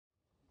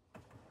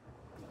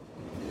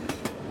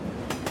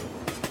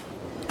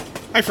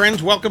Hi,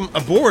 friends. Welcome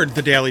aboard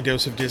the Daily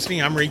Dose of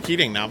Disney. I'm Ray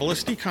Keating,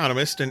 novelist,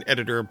 economist, and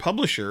editor and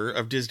publisher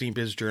of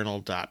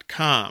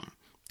DisneyBizJournal.com.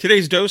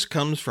 Today's dose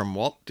comes from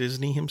Walt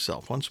Disney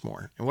himself once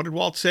more. And what did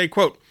Walt say?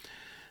 Quote,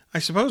 "I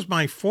suppose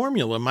my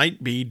formula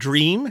might be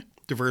dream,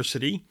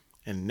 diversity,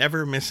 and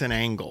never miss an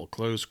angle."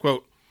 Close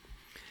quote.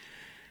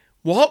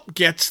 Walt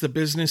gets the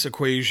business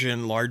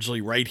equation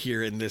largely right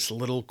here in this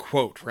little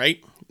quote,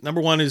 right?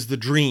 Number one is the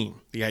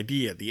dream, the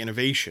idea, the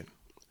innovation,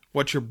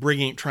 what you're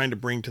trying to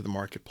bring to the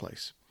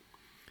marketplace.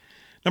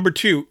 Number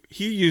two,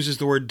 he uses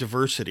the word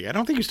diversity. I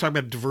don't think he's talking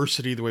about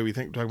diversity the way we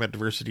talk about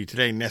diversity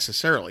today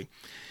necessarily.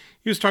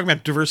 He was talking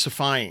about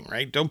diversifying,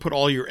 right? Don't put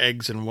all your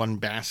eggs in one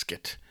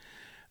basket.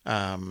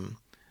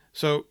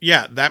 So,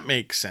 yeah, that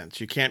makes sense.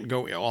 You can't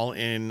go all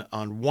in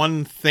on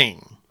one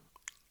thing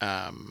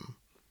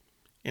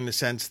in the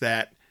sense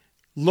that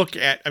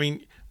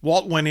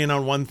Walt went in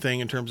on one thing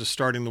in terms of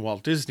starting the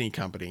Walt Disney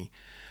Company,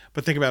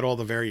 but think about all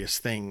the various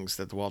things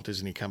that the Walt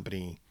Disney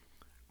Company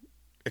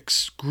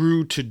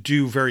grew to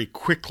do very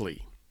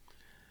quickly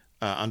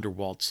under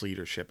Walt's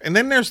leadership. And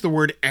then there's the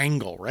word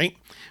angle, right?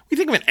 We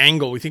think of an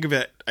angle, we think of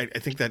it, I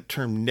think that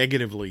term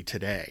negatively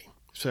today.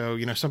 So,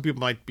 some people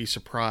might be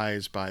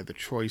surprised by the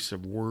choice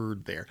of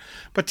word there.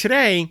 But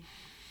today,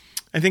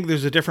 I think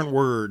there's a different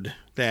word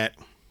that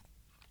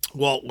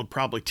Walt would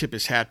probably tip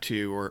his hat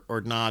to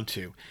or nod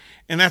to,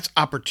 and that's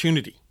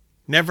opportunity.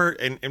 Never,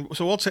 and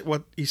so Walt said,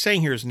 what he's saying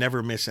here is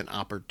never miss an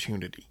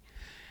opportunity.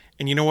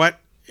 And you know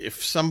what?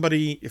 If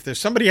there's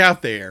somebody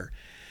out there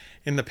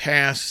in the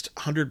past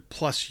 100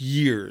 plus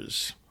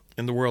years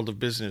in the world of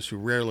business who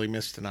rarely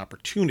missed an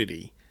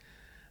opportunity,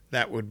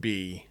 that would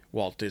be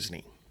Walt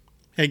Disney.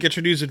 Hey, get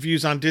your news and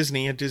views on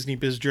Disney at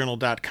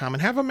DisneyBizJournal.com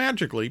and have a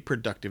magically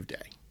productive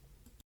day.